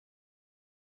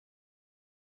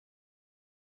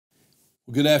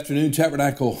Well, good afternoon,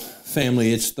 Tabernacle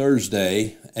family. It's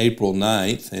Thursday, April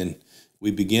 9th, and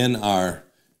we begin our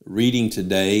reading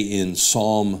today in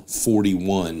Psalm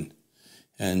 41.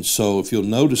 And so if you'll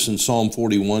notice in Psalm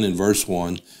 41 in verse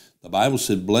 1, the Bible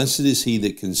said, "Blessed is he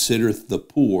that considereth the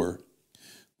poor.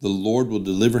 The Lord will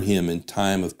deliver him in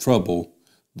time of trouble.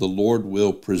 The Lord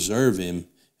will preserve him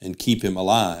and keep him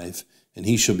alive, and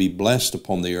he shall be blessed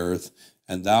upon the earth,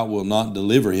 and thou wilt not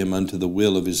deliver him unto the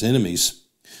will of his enemies.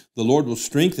 The Lord will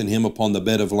strengthen him upon the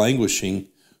bed of languishing.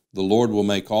 The Lord will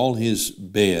make all his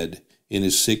bed in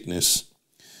his sickness.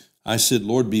 I said,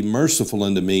 Lord, be merciful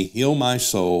unto me, heal my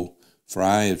soul, for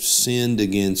I have sinned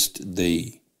against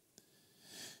thee."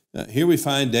 Here we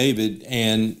find David,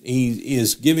 and he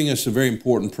is giving us a very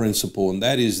important principle, and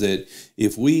that is that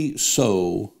if we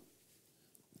sow,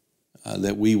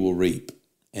 that we will reap.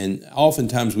 And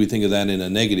oftentimes we think of that in a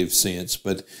negative sense,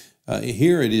 but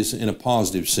here it is in a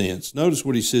positive sense. Notice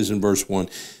what he says in verse 1,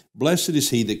 "Blessed is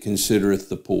he that considereth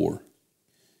the poor."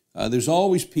 There's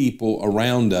always people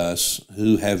around us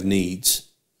who have needs.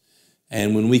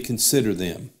 And when we consider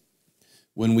them,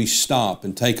 when we stop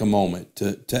and take a moment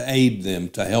to aid them,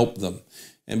 to help them.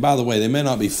 And by the way, they may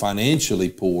not be financially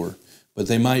poor, but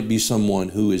they might be someone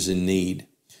who is in need.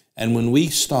 And when we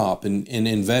stop and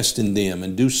invest in them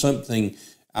and do something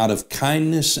out of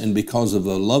kindness and because of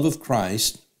the love of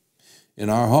Christ in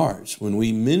our hearts, when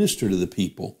we minister to the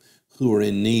people who are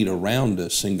in need around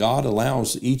us, and God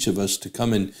allows each of us to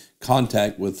come in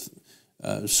contact with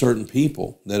certain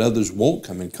people that others won't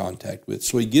come in contact with.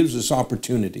 So he gives us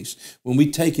opportunities. When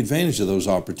we take advantage of those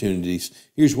opportunities,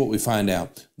 here's what we find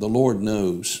out. The Lord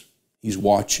knows. He's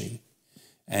watching,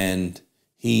 and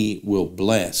he will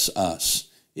bless us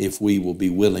if we will be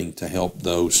willing to help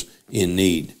those in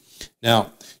need.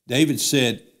 Now, David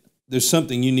said, there's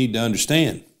something you need to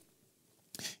understand.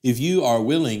 If you are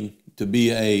willing to be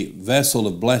a vessel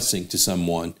of blessing to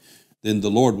someone, then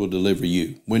the Lord will deliver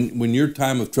you. When your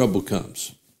time of trouble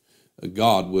comes,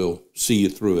 God will see you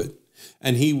through it.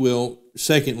 And he will,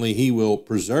 secondly, he will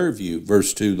preserve you.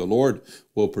 Verse 2, the Lord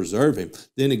will preserve him.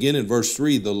 Then again in verse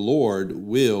 3, the Lord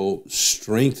will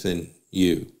strengthen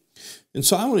you. And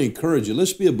so I want to encourage you,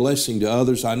 let's be a blessing to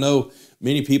others. I know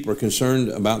many people are concerned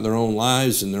about their own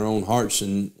lives and their own hearts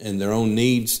and their own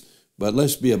needs, but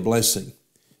let's be a blessing.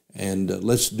 And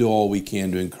let's do all we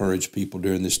can to encourage people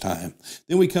during this time.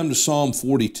 Then we come to Psalm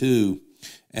 42,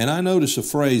 and I notice a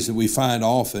phrase that we find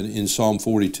often in Psalm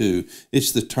 42.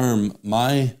 It's the term,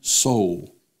 my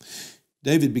soul.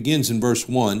 David begins in verse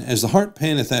 1, "As the hart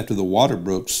panteth after the water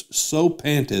brooks, so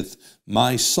panteth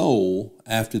my soul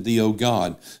after thee, O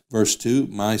God." Verse 2,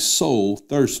 "My soul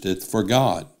thirsteth for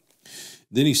God."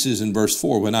 Then he says in verse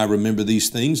 4, "When I remember these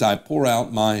things, I pour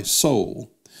out my soul."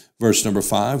 Verse number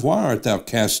 5, "Why art thou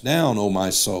cast down, O my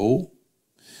soul?"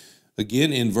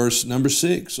 Again in verse number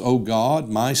 6, "O God,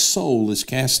 my soul is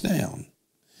cast down."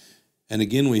 And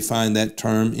again we find that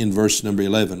term in verse number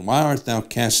 11, "Why art thou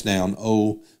cast down,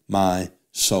 O my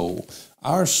soul?"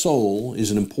 Our soul is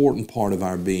an important part of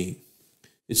our being.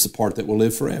 It's the part that will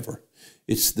live forever.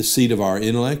 It's the seat of our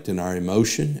intellect and our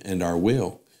emotion and our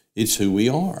will. It's who we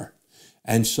are.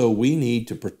 And so we need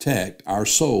to protect our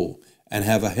soul and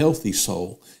have a healthy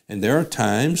soul. And there are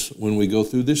times when we go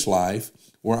through this life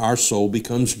where our soul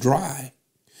becomes dry.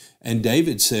 And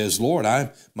David says, Lord,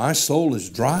 my soul is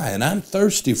dry and I'm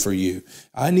thirsty for you.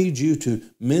 I need you to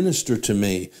minister to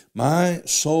me. My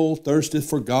soul thirsteth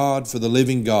for God, for the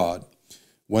living God.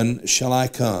 When shall I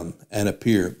come and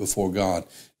appear before God?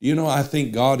 You know, I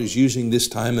think God is using this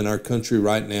time in our country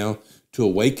right now to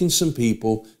awaken some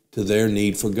people to their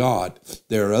need for God.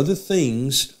 There are other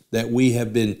things that we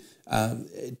have been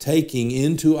taking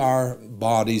into our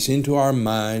bodies, into our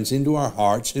minds, into our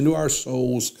hearts, into our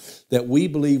souls that we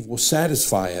believe will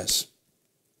satisfy us.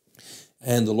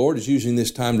 And the Lord is using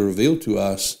this time to reveal to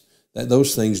us that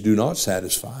those things do not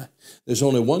satisfy. There's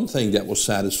only one thing that will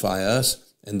satisfy us,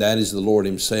 and that is the Lord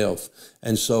himself.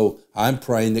 And so I'm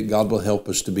praying that God will help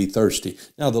us to be thirsty.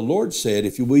 Now the Lord said,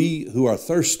 if we who are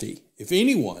thirsty, if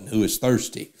anyone who is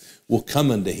thirsty will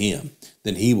come unto him,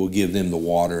 then he will give them the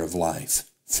water of life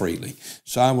freely.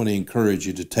 So I want to encourage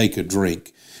you to take a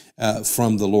drink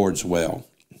from the Lord's well.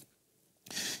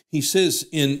 He says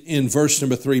in verse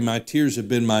number 3, "My tears have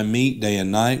been my meat day and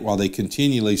night, while they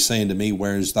continually saying to me,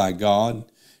 where is thy God?"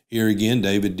 Here again,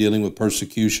 David dealing with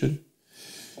persecution.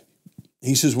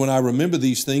 He says, "When I remember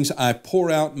these things, I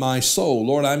pour out my soul."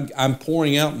 Lord, I'm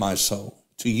pouring out my soul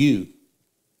to you.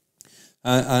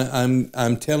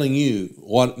 I'm telling you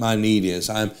what my need is.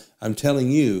 I'm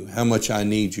telling you how much I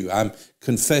need you. I'm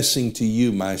confessing to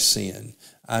you my sin.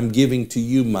 I'm giving to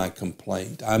you my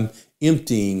complaint. I'm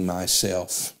emptying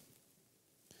myself.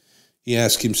 He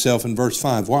asked himself in verse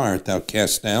 5, why art thou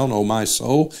cast down, O my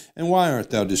soul, and why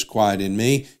art thou disquieted in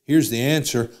me? Here's the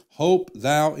answer, hope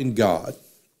thou in God.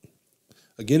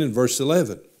 Again in verse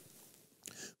 11,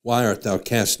 why art thou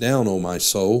cast down, O my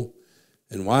soul,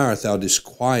 and why art thou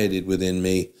disquieted within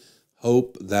me?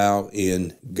 Hope thou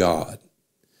in God.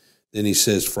 Then he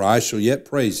says, for I shall yet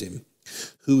praise him,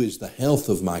 who is the health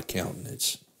of my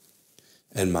countenance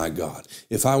and my God.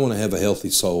 If I want to have a healthy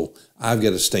soul, I've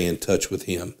got to stay in touch with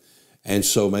him. And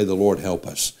so may the Lord help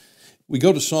us. We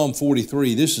go to Psalm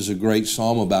 43. This is a great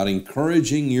psalm about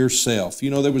encouraging yourself.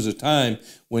 You know, there was a time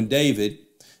when David,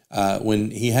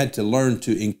 when he had to learn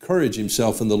to encourage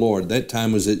himself in the Lord. That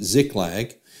time was at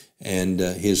Ziklag, and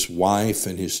his wife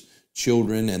and his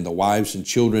children and the wives and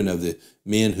children of the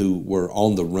men who were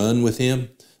on the run with him,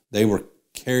 they were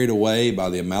carried away by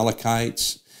the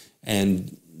Amalekites,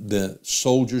 and the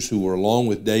soldiers who were along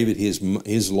with David,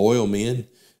 his loyal men,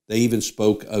 they even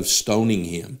spoke of stoning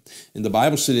him. And the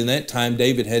Bible said in that time,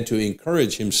 David had to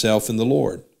encourage himself in the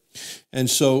Lord. And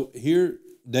so here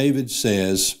David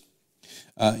says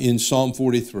in Psalm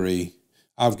 43,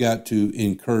 I've got to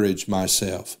encourage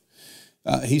myself.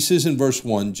 He says in verse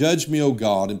 1, judge me, O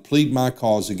God, and plead my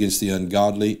cause against the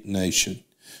ungodly nation.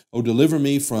 O deliver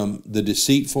me from the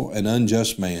deceitful and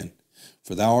unjust man,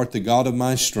 for thou art the God of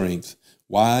my strength.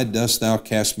 Why dost thou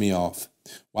cast me off?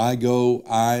 Why go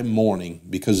I mourning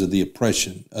because of the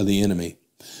oppression of the enemy?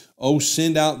 O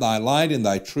send out thy light and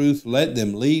thy truth. Let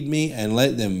them lead me, and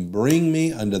let them bring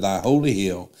me unto thy holy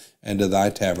hill and to thy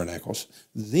tabernacles.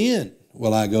 Then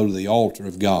will I go to the altar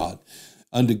of God,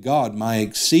 unto God my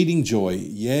exceeding joy.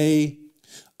 Yea,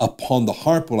 upon the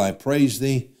harp will I praise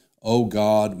thee, O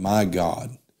God, my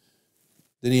God.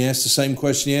 Then he asked the same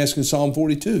question he asked in Psalm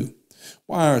 42.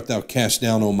 Why art thou cast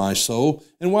down, O my soul,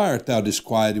 and why art thou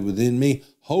disquieted within me?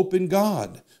 Hope in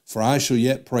God, for I shall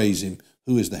yet praise him,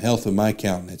 who is the health of my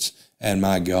countenance and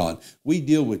my God. We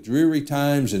deal with dreary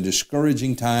times and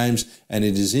discouraging times, and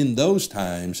it is in those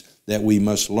times that we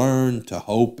must learn to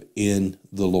hope in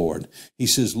the Lord. He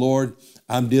says, Lord,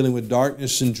 I'm dealing with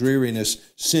darkness and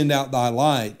dreariness. Send out thy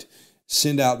light.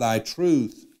 Send out thy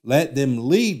truth. Let them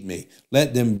lead me.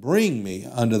 Let them bring me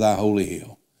unto thy holy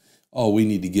hill. Oh, we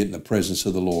need to get in the presence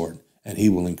of the Lord, and he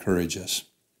will encourage us.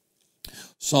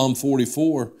 Psalm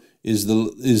 44 is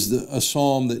a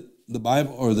psalm that the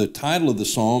Bible, or the title of the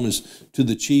psalm is to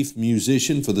the chief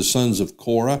musician for the sons of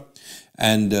Korah.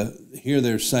 And here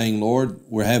they're saying, Lord,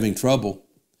 we're having trouble.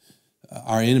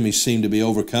 Our enemies seem to be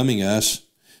overcoming us.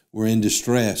 We're in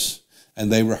distress.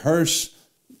 And they rehearse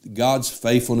God's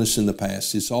faithfulness in the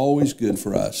past. It's always good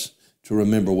for us to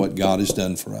remember what God has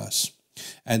done for us.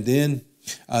 And then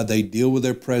they deal with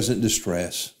their present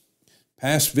distress.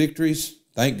 Past victories,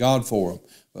 thank God for them.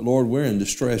 But Lord, we're in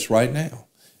distress right now.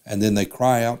 And then they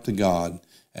cry out to God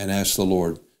and ask the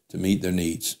Lord to meet their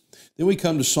needs. Then we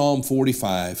come to Psalm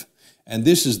 45, and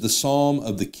this is the psalm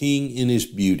of the king in his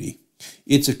beauty.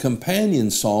 It's a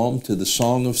companion psalm to the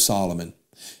Song of Solomon.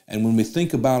 And when we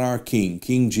think about our King,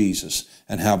 King Jesus,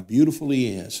 and how beautiful he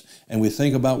is, and we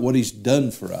think about what he's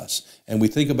done for us, and we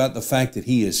think about the fact that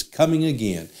he is coming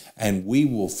again, and we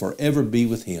will forever be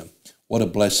with him, what a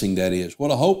blessing that is.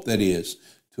 What a hope that is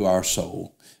to our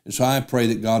soul. And so I pray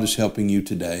that God is helping you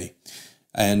today.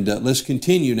 And let's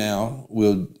continue now.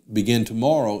 We'll begin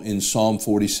tomorrow in Psalm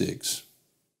 46.